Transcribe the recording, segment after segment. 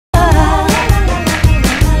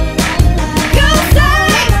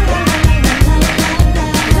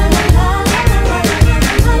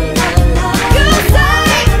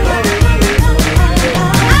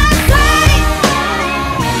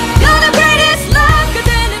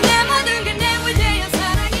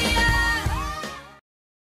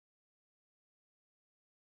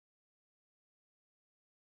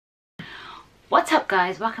What's up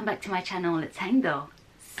guys, welcome back to my channel. It's Hangdo.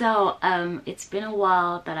 So it's been a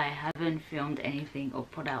while that I haven't filmed anything or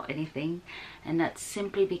put out anything, and that's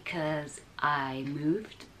simply because I've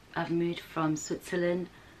moved from Switzerland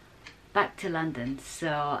back to London,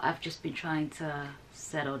 so I've just been trying to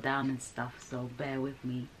settle down and stuff, so bear with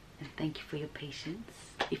me and thank you for your patience.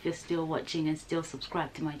 If you're still watching and still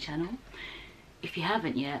subscribed to my channel, if you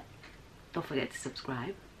haven't yet, don't forget to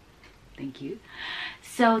subscribe. Thank you.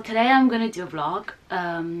 So today I'm gonna do a vlog.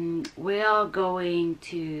 We are going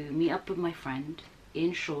to meet up with my friend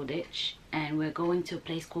in Shoreditch, and we're going to a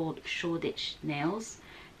place called Shoreditch Nails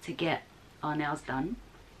to get our nails done,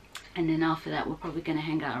 and then after that we're probably gonna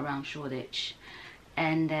hang out around Shoreditch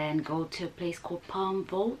and then go to a place called Palm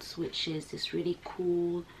Vaults, which is this really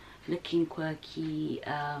cool looking quirky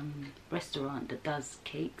restaurant that does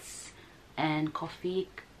cakes and coffee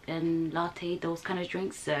and latte, those kind of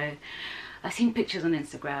drinks. So I've seen pictures on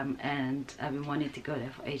Instagram and I've been wanting to go there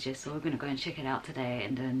for ages, so we're gonna go and check it out today,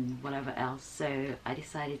 and then whatever else. So I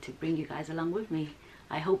decided to bring you guys along with me.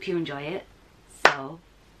 I hope you enjoy it. So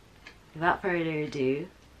without further ado,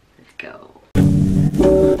 let's go.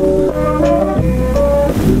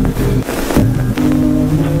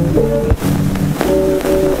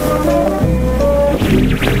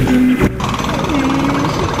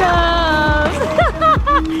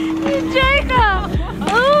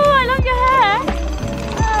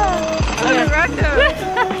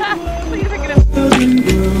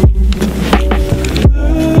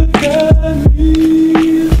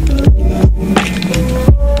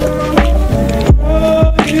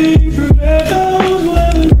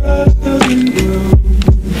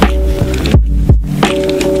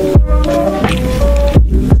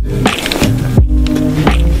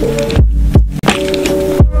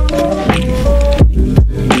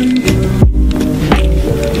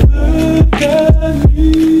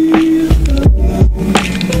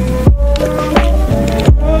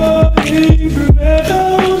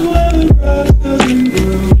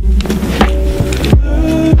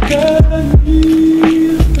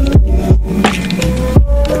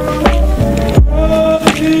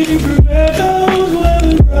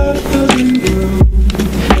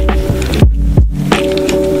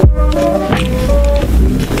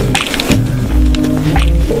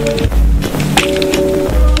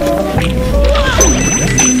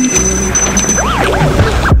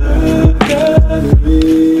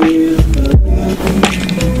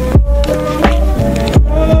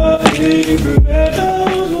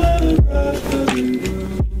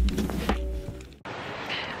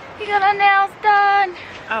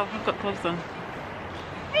 Oh, I've got gloves on.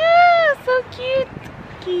 Yeah, so cute.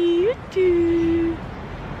 Cute.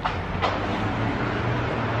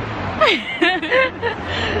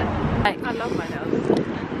 I love my nails.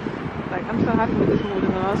 Like, I'm so happy with this more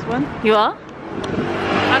than the last one. You are?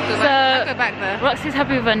 I'll go back there. Roxy's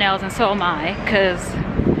happy with her nails and so am I, because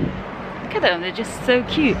look at them, they're just so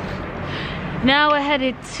cute. Now we're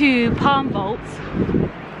headed to Palm Vaults.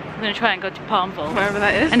 I'm gonna try and go to Palm Vaults, wherever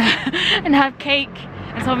that is, and have cake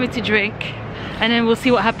and something to drink, and then we'll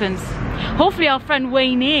see what happens. Hopefully our friend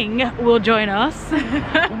Wei-Ning will join us.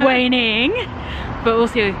 Wei-Ning, but we'll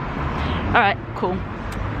see. Alright, cool.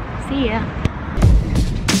 See ya.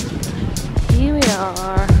 Here we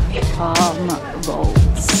are, Palm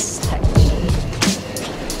Vaults.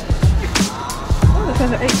 Oh, they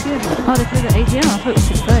close at 8 PM. Oh, they close at 8 PM? I thought it was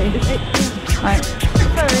 6:30. It's 8 PM. Alright.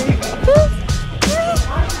 Sorry.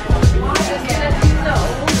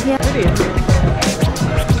 Yeah. Video.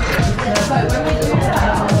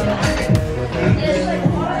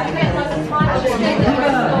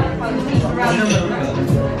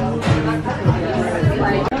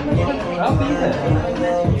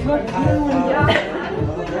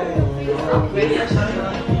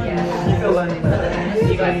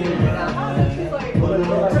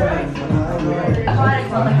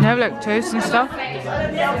 You have like toast and stuff?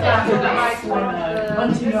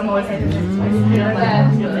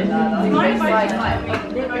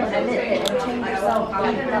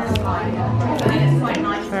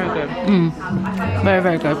 Very good. Very,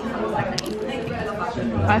 very good.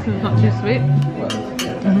 Icing's not too sweet.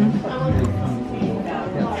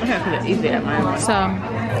 I can put it easy at my own. So,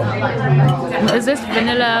 is this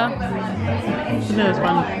vanilla? Vanilla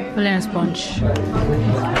sponge. Vanilla sponge.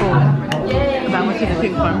 Cool. But I'm going to take the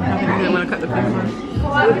pink one. I think I'm going to cut the pink one.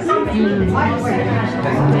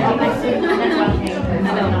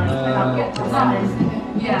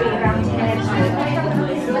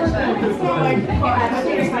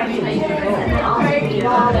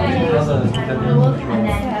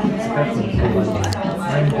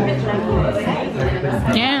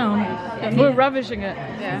 Damn. We're ravishing it.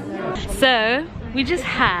 Yeah. So we just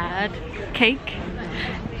had cake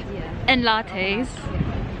and lattes,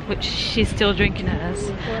 which she's still drinking hers,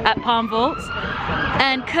 at Palm Vaults.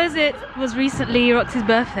 And because it was recently Roxy's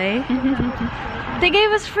birthday, they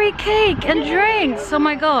gave us free cake and drinks. Oh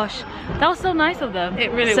my gosh, that was so nice of them.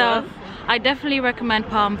 It really was. So I definitely recommend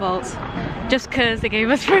Palm Vaults, just because they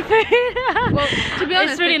gave us free food. Well, to be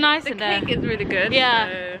honest, it's really nice in there. The cake is really good. Yeah.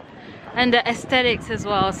 So. And the aesthetics as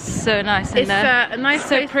well is so nice in It's there. a nice so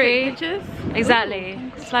place to pretty. take pictures. Exactly.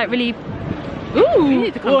 Ooh. It's like really. Ooh. We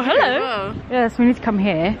need to come Oh, here hello. as well. Yes, we need to come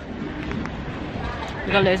here.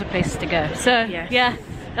 We got loads of places to go. So Yes. yeah,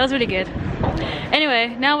 that was really good. Anyway,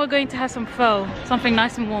 now we're going to have some pho, something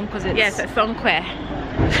nice and warm because it's. Yes, at Songkwe.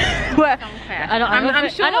 Well, I'm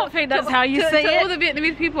sure. I don't think that's how you say to it. all the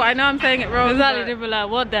Vietnamese people, I know I'm saying it wrong. Exactly, but- they'll be like,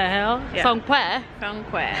 what the hell? Yeah. Song Pue?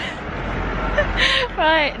 Songkwe.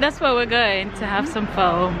 Right, that's where we're going to have some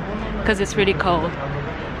pho because it's really cold.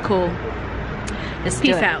 Cool. Let's do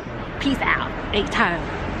Peace it. out. Peace out. 8 times.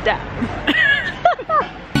 Down.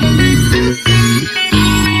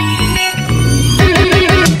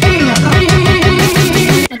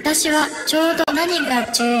 私はちょうど何が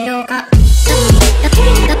重要か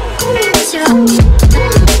私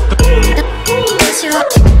は